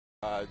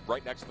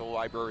right next to the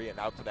library and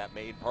out to that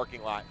main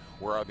parking lot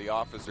where the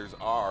officers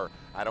are.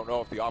 I don't know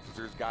if the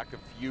officers got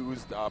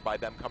confused by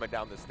them coming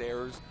down the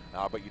stairs,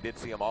 but you did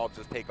see them all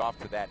just take off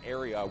to that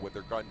area with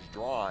their guns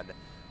drawn.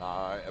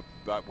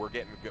 But we're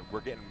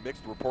getting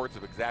mixed reports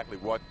of exactly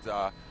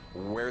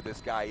where this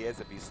guy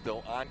is, if he's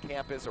still on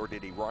campus or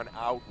did he run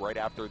out right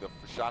after the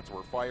shots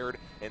were fired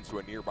into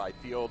a nearby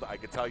field. I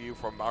can tell you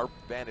from our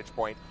vantage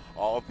point,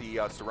 all of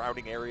the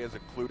surrounding areas,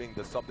 including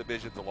the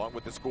subdivisions along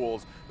with the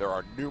schools, there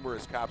are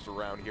numerous cops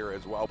around here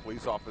as well.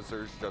 Police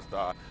officers just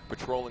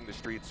patrolling the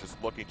streets,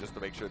 just looking just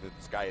to make sure that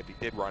this guy, if he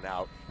did run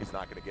out, he's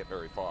not going to get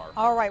very far.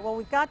 All right, well,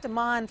 we've got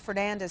Damon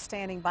Fernandez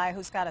standing by,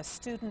 who's got a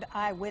student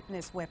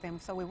eyewitness with him,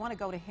 so we want to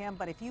go to him.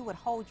 But if you would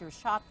hold your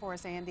shot for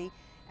us, Andy,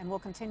 and we'll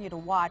continue to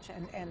watch,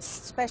 and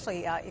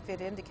especially if it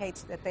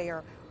indicates that they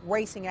are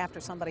racing after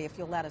somebody, if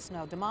you'll let us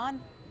know. Damon?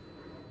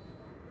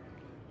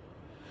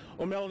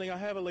 Well, Melanie, I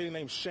have a lady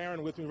named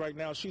Sharon with me right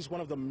now. She's one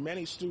of the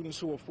many students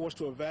who were forced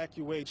to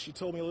evacuate. She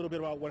told me a little bit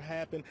about what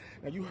happened.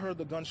 Now, you heard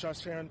the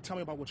gunshots, Sharon. Tell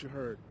me about what you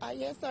heard.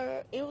 Yes,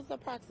 sir. It was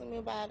approximately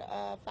about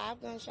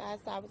 5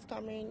 gunshots. I was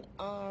coming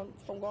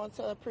from going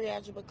to a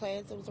pre-algebra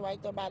class. It was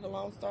right there by the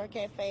Lone Star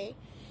Cafe.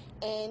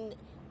 And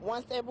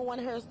once everyone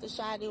heard the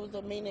shot, it was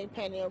a minute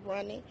panic of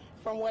running.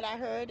 From what I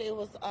heard, it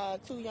was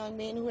 2 young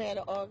men who had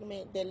an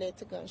argument that led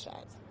to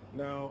gunshots.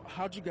 Now,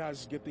 how'd you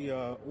guys get the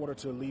order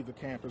to leave the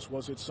campus?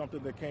 Was it something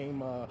that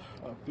came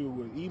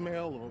through an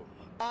email?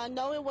 Or?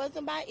 No, it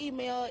wasn't by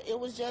email. It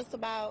was just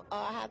about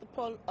how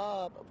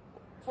the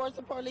force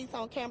of police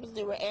on campus,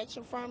 the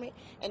reaction from it,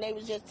 and they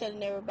was just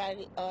telling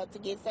everybody to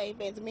get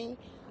safe. As me,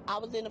 I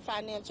was in the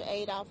financial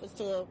aid office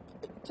till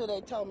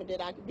they told me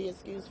that I could be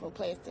excused from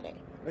class today.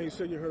 Now, you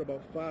said you heard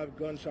about 5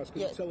 gunshots.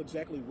 Can you tell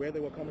exactly where they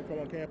were coming from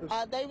on campus?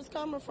 They was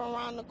coming from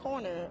around the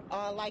corner,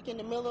 like in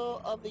the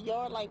middle of the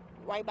yard, like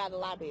right by the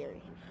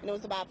library. And it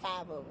was about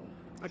 5 of them.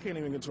 I can't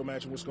even get to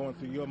imagine what's going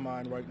through your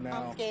mind right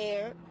now. I'm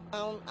scared.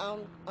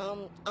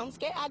 I'm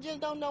scared. I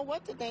just don't know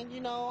what to think.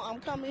 You know, I'm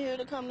coming here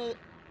to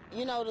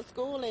to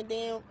school, and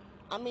then,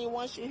 I mean,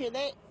 once you hear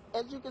that,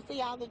 as you can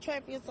see, all the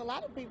traffic, it's a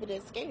lot of people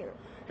that's scared.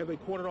 Have they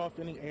cordoned off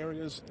any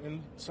areas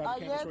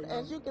inside the campus yes, right now?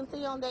 as you can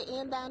see on the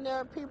end down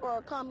there, people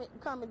are coming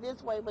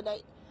this way, but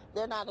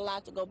they're not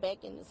allowed to go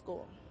back into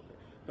school.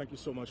 Thank you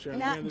so much, Sharon.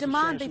 Now, Again, this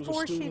Damon, is Sharon. before she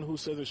was a student who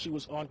said that she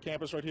was on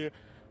campus right here.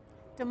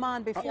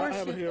 Damon, before I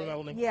have her here,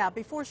 Melanie. Yeah,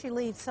 before she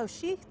leaves, so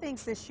she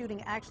thinks this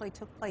shooting actually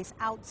took place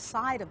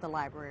outside of the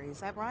library. Is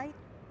that right?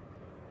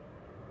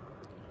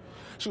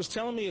 She was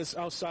telling me it's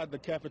outside the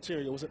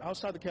cafeteria. Was it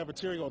outside the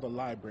cafeteria or the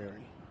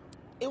library?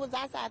 It was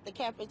outside the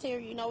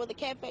cafeteria. You know where the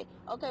cafe?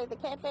 Okay, the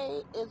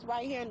cafe is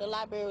right here, and the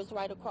library is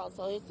right across.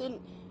 So it's in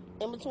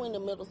between the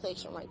middle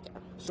section right there.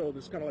 So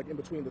it's kind of like in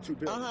between the two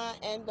buildings.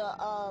 And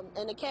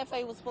the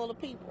cafe was full of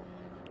people.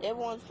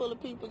 Everyone's full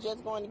of people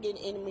just going to get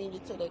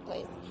intermediate to their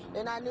classes.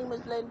 They're not even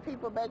letting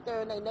people back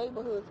there in their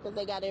neighborhoods because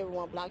they got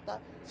everyone blocked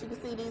out. So you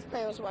can see these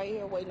parents right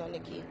here waiting on their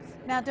kids.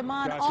 Now,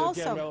 Damon, Gotcha.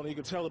 also... Again, Melanie, you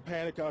can tell the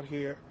panic out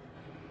here.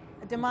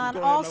 Damon,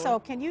 ahead, also,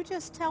 Melanie. can you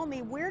just tell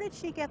me, where did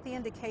she get the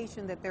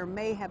indication that there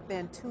may have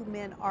been 2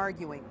 men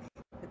arguing,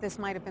 that this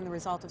might have been the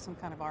result of some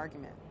kind of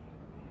argument?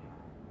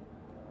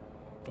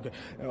 Okay.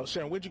 Now,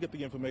 Sharon, where'd you get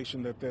the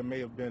information that there may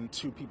have been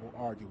 2 people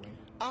arguing?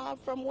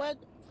 From what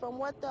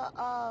the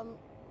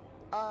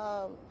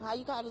how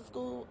you call the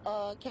school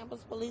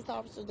campus police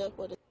officer, that's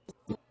what it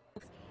is,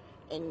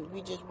 and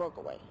we just broke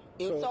away.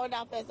 It started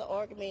off as an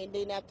argument, and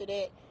then after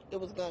that, it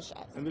was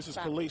gunshots. And this is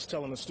police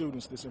telling the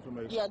students this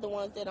information? Yeah, the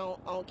ones that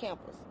on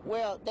campus.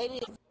 Well, they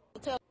didn't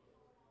tell.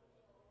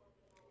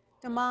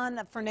 Damon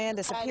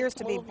Fernandez appears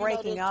to be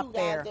breaking up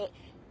there.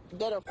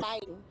 That are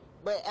fighting,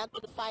 but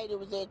after the fight, it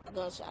was at the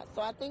gunshots.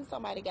 So I think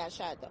somebody got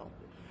shot, though.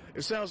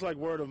 It sounds like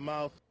word of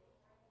mouth.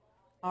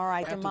 All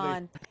right,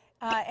 Damon.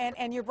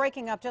 And you're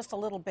breaking up just a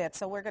little bit,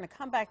 so we're going to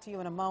come back to you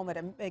in a moment.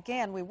 And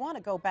again, we want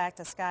to go back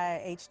to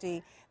Sky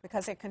HD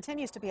because there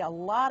continues to be a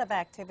lot of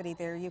activity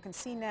there. You can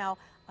see now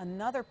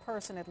another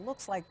person, it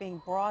looks like,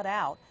 being brought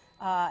out.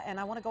 And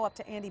I want to go up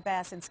to Andy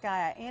Bass in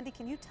Sky. Andy,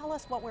 can you tell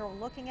us what we're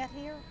looking at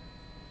here?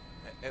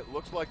 It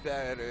looks like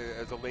that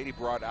as a lady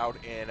brought out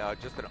in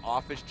just an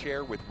office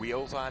chair with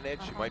wheels on it.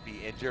 She might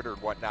be injured or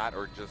whatnot,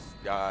 or just,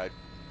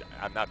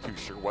 I'm not too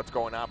sure what's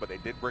going on, but they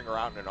did bring her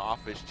out in an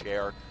office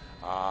chair.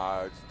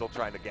 Still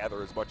trying to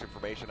gather as much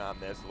information on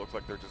this. It looks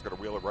like they're just going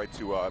to wheel it right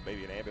to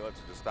maybe an ambulance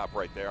and just stop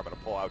right there. I'm going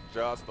to pull out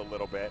just a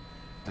little bit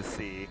to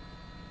see.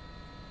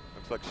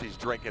 Looks like she's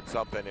drinking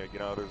something. You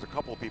know, there's a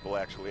couple of people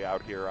actually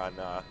out here on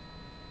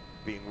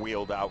being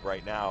wheeled out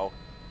right now.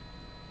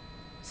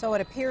 So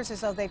it appears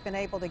as though they've been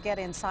able to get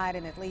inside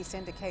and at least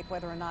indicate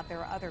whether or not there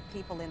are other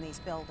people in these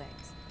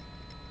buildings.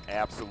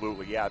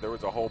 Absolutely, yeah. There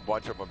was a whole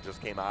bunch of them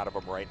just came out of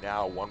them right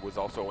now. One was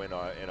also in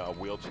a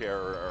wheelchair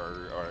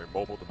or a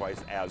mobile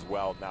device as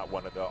well, not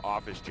one of the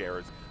office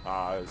chairs.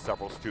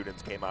 Several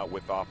students came out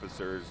with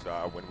officers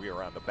when we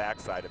were on the back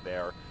side of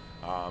there.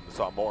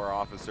 Saw more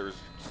officers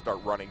start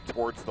running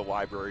towards the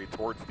library,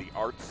 towards the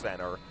Arts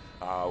Center.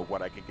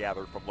 What I can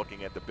gather from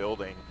looking at the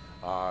building,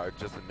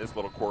 just in this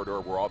little corridor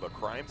where all the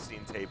crime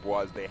scene tape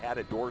was. They had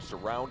a door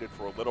surrounded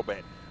for a little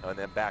bit and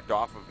then backed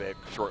off of it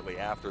shortly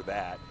after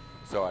that.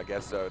 So I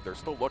guess they're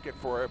still looking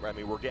for it. I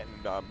mean, we're getting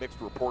mixed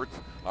reports.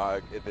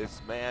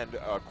 This man,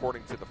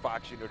 according to the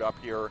Fox unit up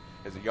here,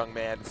 is a young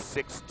man,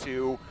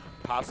 6'2",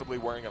 possibly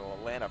wearing an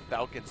Atlanta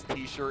Falcons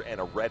t-shirt and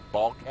a red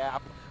ball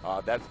cap.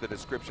 That's the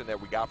description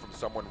that we got from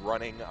someone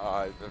running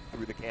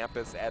through the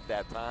campus at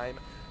that time.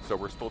 So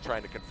we're still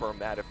trying to confirm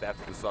that if that's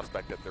the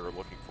suspect that they're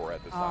looking for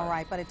at this time. All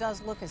right, but it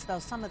does look as though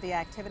some of the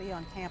activity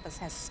on campus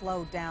has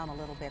slowed down a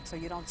little bit, so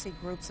you don't see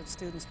groups of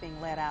students being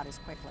let out as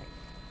quickly.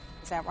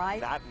 Is that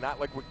right? Not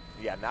like when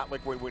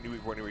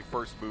we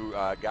first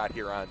got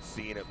here on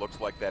scene. It looks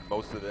like that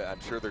most of the.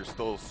 I'm sure they're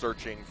still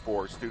searching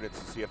for students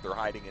to see if they're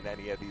hiding in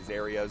any of these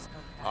areas.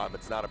 Okay.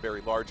 It's not a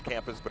very large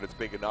campus, but it's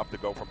big enough to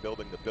go from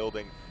building to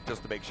building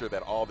just to make sure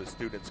that all the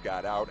students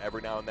got out.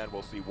 Every now and then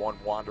we'll see one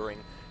wandering.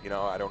 You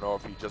know, I don't know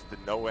if he just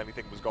didn't know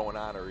anything was going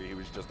on or he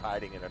was just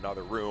hiding in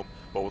another room,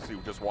 but we'll see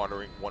just one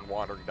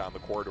wandering down the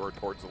corridor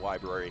towards the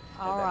library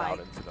and then out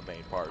into the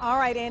main part. All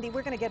right, Andy,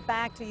 we're going to get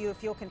back to you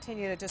if you'll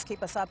continue to just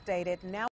keep us updated. Now